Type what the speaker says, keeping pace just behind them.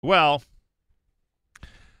Well,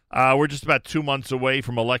 we're just about 2 months away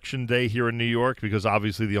from Election Day here in New York because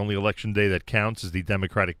obviously the only election day that counts is the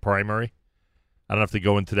Democratic primary. I don't have to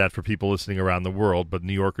go into that for people listening around the world, but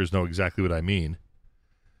New Yorkers know exactly what I mean.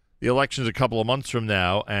 The election's a couple of months from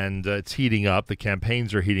now, and it's heating up. The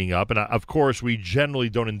campaigns are heating up. And, of course, we generally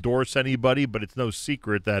don't endorse anybody, but it's no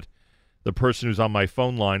secret that the person who's on my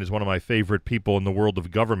phone line is one of my favorite people in the world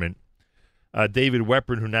of government. David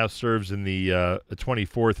Weprin, who now serves in the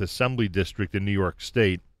 24th Assembly District in New York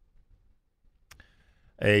State.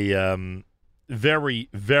 A very,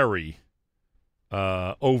 very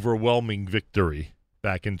overwhelming victory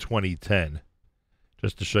back in 2010,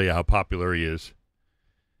 just to show you how popular he is.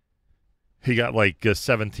 He got like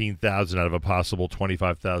 17,000 out of a possible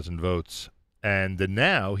 25,000 votes. And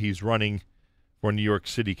now he's running for New York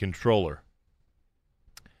City Controller.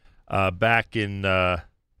 Back in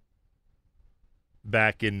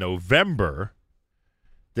November,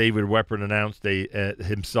 David Weprin announced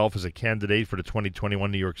himself as a candidate for the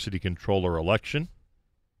 2021 New York City Controller election.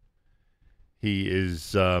 He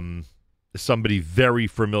is somebody very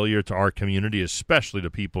familiar to our community, especially to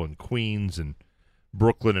people in Queens and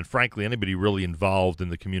Brooklyn, and frankly, anybody really involved in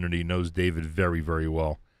the community knows David very, very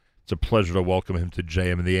well. It's a pleasure to welcome him to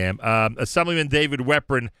JM in the AM. Assemblyman David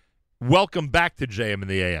Weprin, welcome back to JM in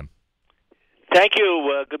the AM. Thank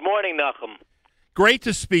you. Good morning, Nachum. Great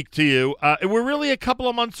to speak to you. We're really a couple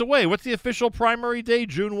of months away. What's the official primary day?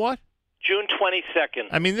 June what? June 22nd.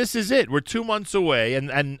 I mean, this is it. We're 2 months away,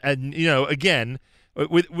 and you know, again,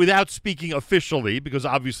 without speaking officially, because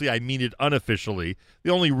obviously I mean it unofficially, the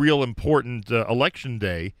only real important election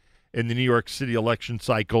day in the New York City election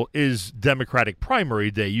cycle is Democratic primary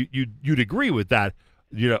day. You'd agree with that,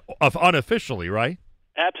 you know, unofficially, right?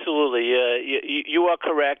 Absolutely. You are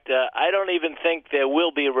correct. I don't even think there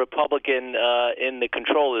will be a Republican in the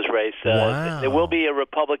controller's race. Wow. There will be a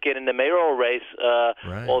Republican in the mayoral race,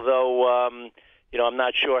 right. Although, I'm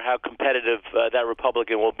not sure how competitive that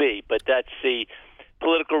Republican will be. But that's the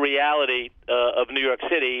political reality of New York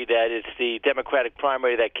City, that it's the Democratic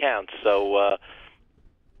primary that counts. So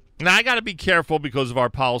now I got to be careful because of our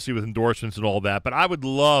policy with endorsements and all that, but I would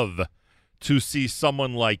love to see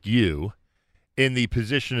someone like you in the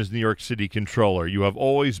position as New York City Controller. You have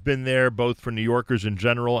always been there, both for New Yorkers in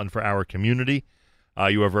general and for our community.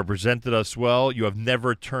 You have represented us well. You have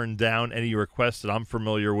never turned down any requests that I'm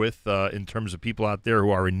familiar with in terms of people out there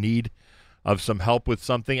who are in need of some help with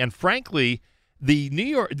something. And frankly, the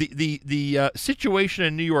situation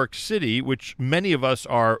in New York City, which many of us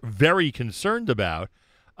are very concerned about,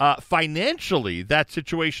 financially, that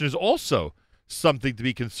situation is also something to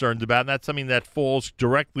be concerned about, and that's something that falls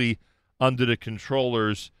directly under the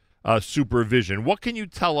controller's supervision. What can you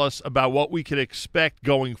tell us about what we could expect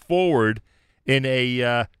going forward in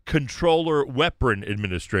a controller Weprin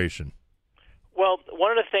administration? Well,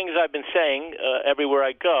 one of the things I've been saying everywhere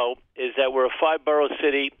I go is that we're a 5-borough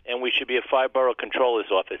city and we should be a 5-borough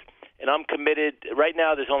controller's office. And I'm committed. Right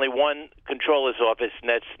now there's only one controller's office, and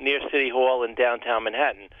that's near City Hall in downtown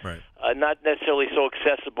Manhattan. Right. Not necessarily so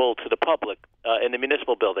accessible to the public in the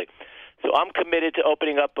municipal building. So I'm committed to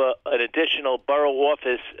opening up an additional borough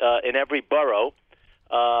office in every borough,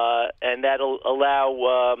 and that'll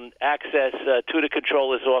allow access to the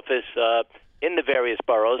controller's office in the various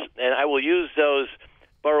boroughs. And I will use those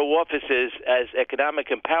borough offices as economic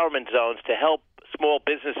empowerment zones to help small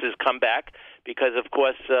businesses come back, because, of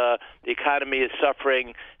course, the economy is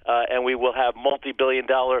suffering, and we will have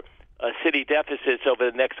multi-billion-dollar city deficits over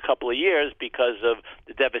the next couple of years because of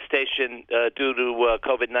the devastation due to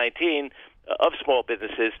COVID-19 of small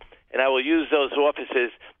businesses. And I will use those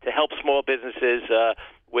offices to help small businesses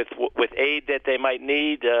with aid that they might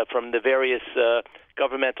need from the various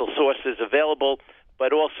governmental sources available,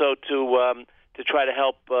 but also to try to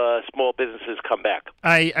help small businesses come back.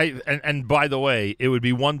 And by the way, it would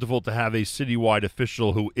be wonderful to have a citywide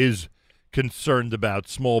official who is concerned about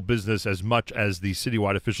small business as much as the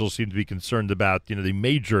citywide officials seem to be concerned about, you know, the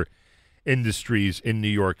major industries in New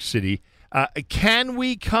York City. Can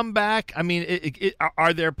we come back? I mean,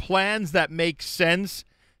 are there plans that make sense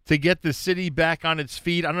to get the city back on its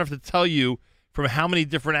feet? I don't have to tell you from how many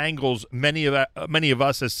different angles many of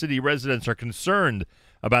us as city residents are concerned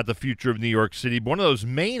about the future of New York City. But one of those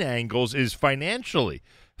main angles is financially,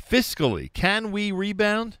 fiscally. Can we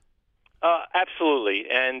rebound? Absolutely,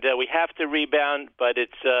 and we have to rebound, but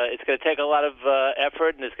it's going to take a lot of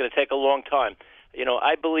effort, and it's going to take a long time. You know,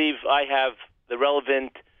 I believe I have the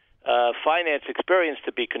relevant finance experience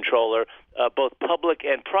to be controller, both public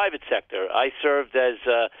and private sector. I served as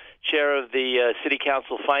chair of the City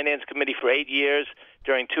Council Finance Committee for 8 years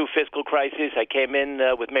during 2 fiscal crises. I came in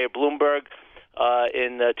with Mayor Bloomberg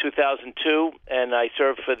in 2002, and I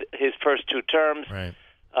served for his first 2 terms. Right.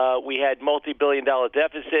 We had multi-billion-dollar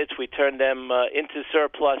deficits. We turned them into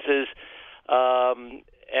surpluses.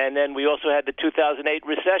 And then we also had the 2008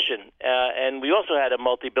 recession, and we also had a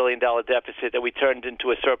multi-billion-dollar deficit that we turned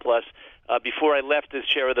into a surplus before I left as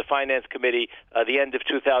chair of the Finance Committee the end of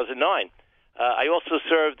 2009. I also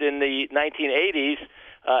served in the 1980s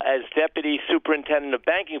as Deputy Superintendent of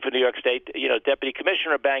Banking for New York State, Deputy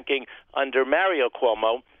Commissioner of Banking under Mario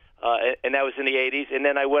Cuomo, and that was in the 80s. And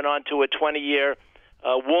then I went on to a 20-year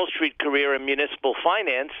Wall Street career in municipal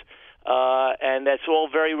finance, and that's all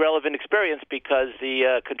very relevant experience because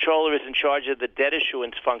the controller is in charge of the debt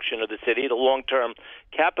issuance function of the city, the long-term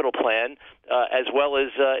capital plan, as well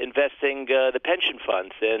as investing the pension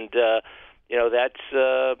funds. And that's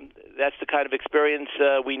the kind of experience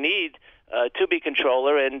we need to be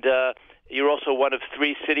controller. And you're also one of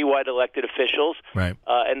 3 citywide elected officials, right?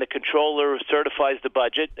 And the controller certifies the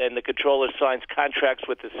budget, and the controller signs contracts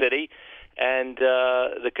with the city. And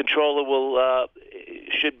the controller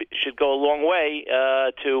should go a long way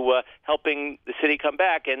to helping the city come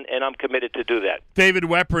back, and I'm committed to do that. David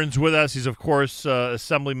Weprin's with us. He's, of course,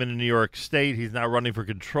 assemblyman in New York State. He's now running for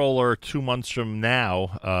controller. 2 months from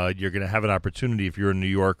now, you're going to have an opportunity, if you're a New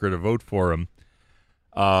Yorker, to vote for him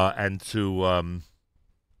and to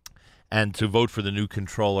vote for the new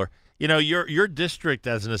controller. Your district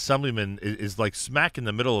as an assemblyman is like smack in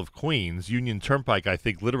the middle of Queens. Union Turnpike, I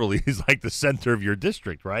think, literally is like the center of your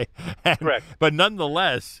district, right? Correct. But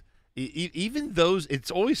nonetheless, even those, it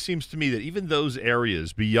always seems to me that even those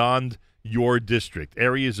areas beyond your district,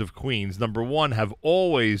 areas of Queens, number one, have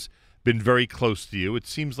always been very close to you. It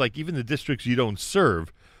seems like even the districts you don't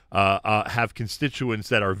serve have constituents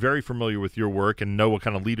that are very familiar with your work and know what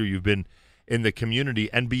kind of leader you've been in the community.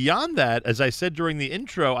 And beyond that, as I said during the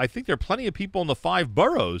intro, I think there are plenty of people in the 5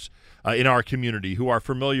 boroughs in our community who are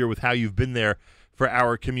familiar with how you've been there for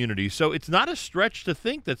our community. So it's not a stretch to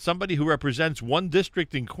think that somebody who represents one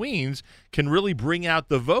district in Queens can really bring out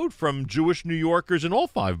the vote from Jewish New Yorkers in all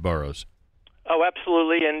 5 boroughs. Oh,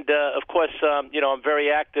 absolutely. And, of course, I'm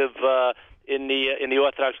very active in the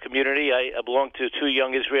Orthodox community. I belong to 2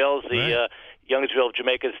 Young Israels, the Young Israel of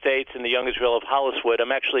Jamaica Estates and the Young Israel of Holliswood.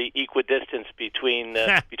 I'm actually equidistant between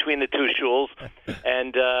the 2 shuls,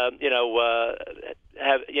 and I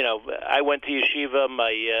went to yeshiva.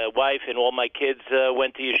 My wife and all my kids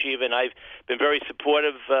went to yeshiva, and I've been very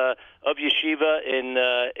supportive of yeshiva in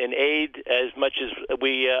aid as much as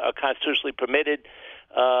we are constitutionally permitted,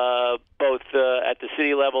 both at the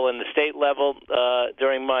city level and the state level.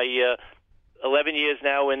 During my 11 years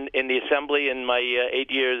now in the assembly and my 8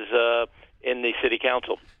 years in the city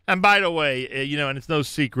council. And by the way, and it's no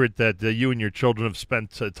secret that you and your children have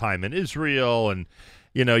spent time in Israel, and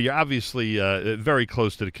you're obviously very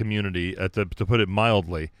close to the community, to put it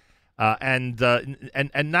mildly. And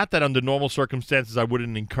not that under normal circumstances I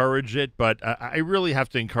wouldn't encourage it, but I really have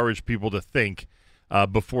to encourage people to think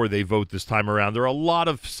before they vote this time around. There are a lot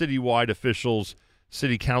of citywide officials,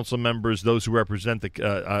 city council members, those who represent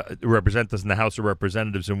us in the House of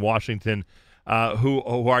Representatives in Washington,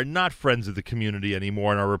 who are not friends of the community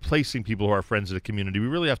anymore and are replacing people who are friends of the community. We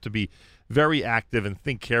really have to be very active and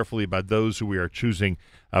think carefully about those who we are choosing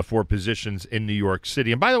for positions in New York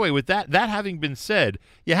City. And by the way, with that having been said,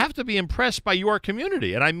 you have to be impressed by your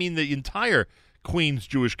community, and I mean the entire Queens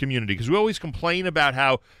Jewish community, because we always complain about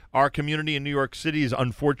how our community in New York City is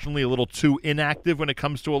unfortunately a little too inactive when it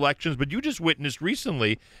comes to elections. But you just witnessed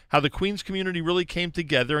recently how the Queens community really came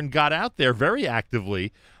together and got out there very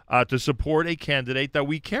actively to support a candidate that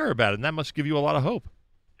we care about, and that must give you a lot of hope.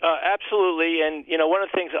 Absolutely, and one of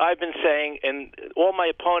the things I've been saying, and all my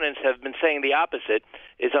opponents have been saying the opposite,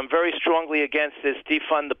 is I'm very strongly against this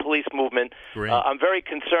defund the police movement. I'm very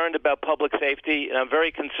concerned about public safety, and I'm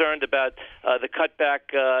very concerned about the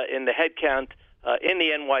cutback in the headcount in the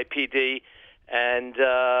NYPD. And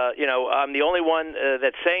I'm the only one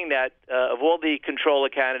that's saying that of all the controller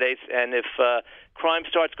candidates. And if crime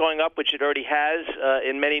starts going up, which it already has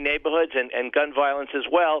in many neighborhoods, and gun violence as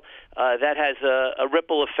well, that has a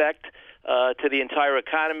ripple effect to the entire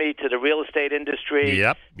economy, to the real estate industry.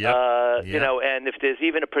 Yep. And if there's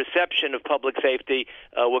even a perception of public safety,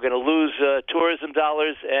 we're going to lose tourism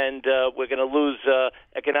dollars, and we're going to lose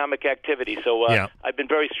economic activity. So I've been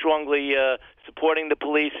very strongly supporting the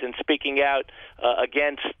police and speaking out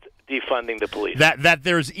against defunding the police. That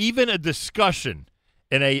there's even a discussion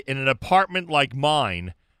in an apartment like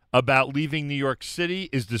mine about leaving New York City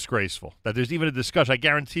is disgraceful. That there's even a discussion. I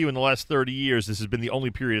guarantee you in the last 30 years, this has been the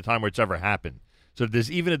only period of time where it's ever happened. So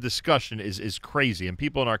there's even a discussion is crazy. And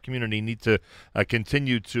people in our community need to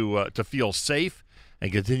continue to feel safe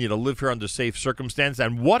and continue to live here under safe circumstances.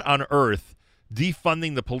 And what on earth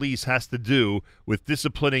defunding the police has to do with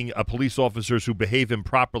disciplining police officers who behave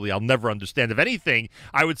improperly, I'll never understand. If anything,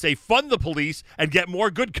 I would say fund the police and get more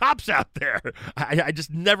good cops out there. I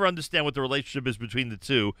just never understand what the relationship is between the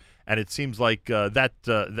two, and it seems like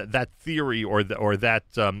that theory or that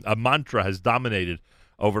a mantra has dominated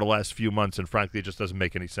over the last few months, and frankly, it just doesn't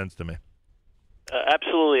make any sense to me.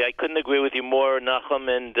 Absolutely. I couldn't agree with you more, Nachum,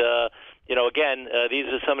 and again, these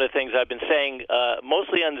are some of the things I've been saying,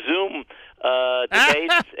 mostly on Zoom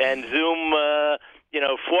debates and Zoom,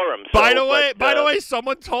 forums. By the way,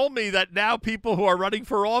 someone told me that now people who are running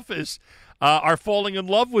for office are falling in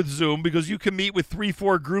love with Zoom because you can meet with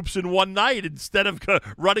 3-4 groups in one night instead of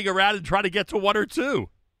running around and trying to get to one or two.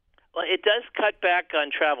 Well, it does cut back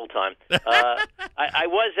on travel time. I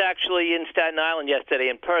was actually in Staten Island yesterday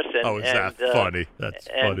in person. Oh, is that funny? That's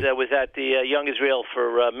funny. And was at the Young Israel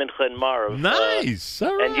for Mincha and Marav. Nice.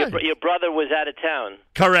 All right. And your brother was out of town.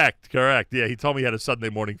 Correct. Yeah, he told me he had a Sunday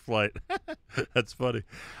morning flight. That's funny.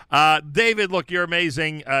 David, look, you're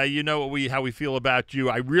amazing. You know how we feel about you.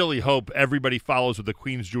 I really hope everybody follows what the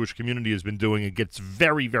Queens Jewish community has been doing and gets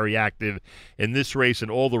very, very active in this race and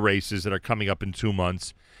all the races that are coming up in 2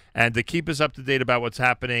 months. And to keep us up to date about what's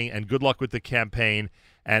happening, and good luck with the campaign.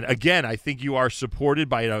 And again, I think you are supported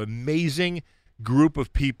by an amazing group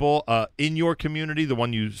of people in your community, the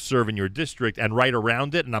one you serve in your district, and right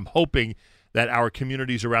around it. And I'm hoping that our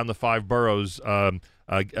communities around the 5 boroughs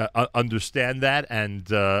understand that and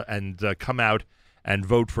come out and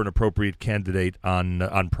vote for an appropriate candidate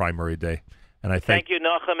on primary day. And I thank you,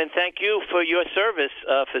 Nachum, and thank you for your service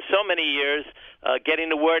for so many years, getting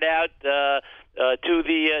the word out to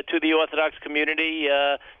the Orthodox community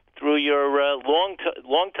through your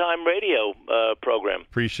long time radio program.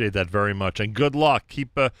 Appreciate that very much, and good luck.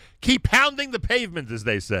 Keep pounding the pavement, as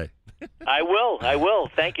they say. I will.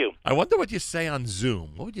 Thank you. I wonder what you say on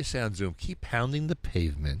Zoom. What would you say on Zoom? Keep pounding the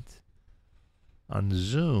pavement. On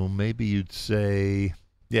Zoom, maybe you'd say,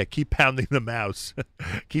 yeah, keep pounding the mouse.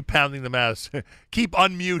 Keep pounding the mouse. Keep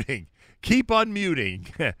unmuting.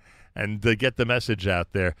 And get the message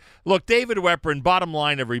out there. Look, David Weprin, bottom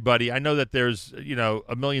line, everybody, I know that there's,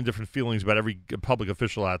 a million different feelings about every public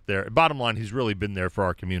official out there. Bottom line, he's really been there for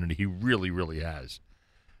our community. He really, really has.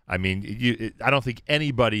 I mean, I don't think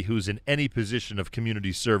anybody who's in any position of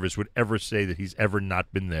community service would ever say that he's ever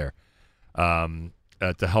not been there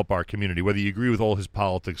to help our community, whether you agree with all his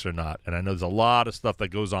politics or not. And I know there's a lot of stuff that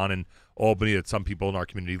goes on in Albany that some people in our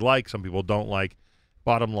community like, some people don't like.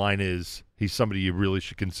 Bottom line is, he's somebody you really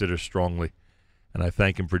should consider strongly. And I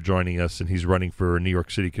thank him for joining us. And he's running for New York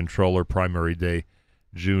City Controller primary day,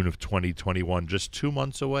 June of 2021, just 2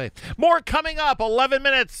 months away. More coming up, 11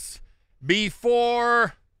 minutes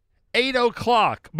before 8 o'clock.